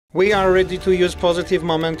We are ready to use positive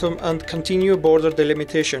momentum and continue border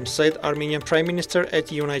delimitation, said Armenian Prime Minister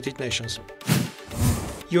at United Nations.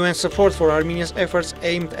 UN support for Armenia's efforts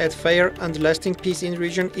aimed at fair and lasting peace in the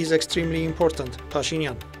region is extremely important,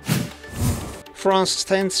 Pashinyan. France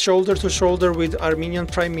stands shoulder to shoulder with Armenian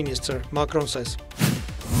Prime Minister, Macron says.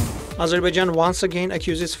 Azerbaijan once again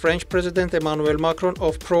accuses French President Emmanuel Macron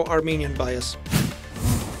of pro-Armenian bias.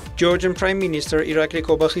 Georgian Prime Minister Irakli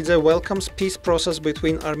Kobakhidze welcomes peace process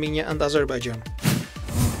between Armenia and Azerbaijan.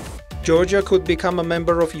 Georgia could become a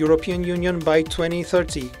member of European Union by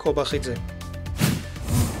 2030, Kobakhidze.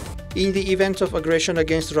 In the event of aggression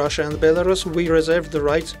against Russia and Belarus, we reserve the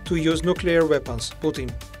right to use nuclear weapons,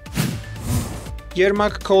 Putin.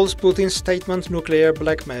 Yermak calls Putin's statement nuclear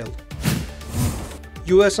blackmail.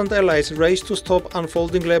 US and allies race to stop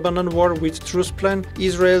unfolding Lebanon war with truce plan,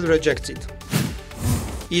 Israel rejects it.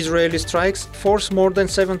 Israeli strikes force more than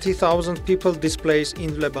 70,000 people displaced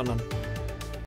in Lebanon.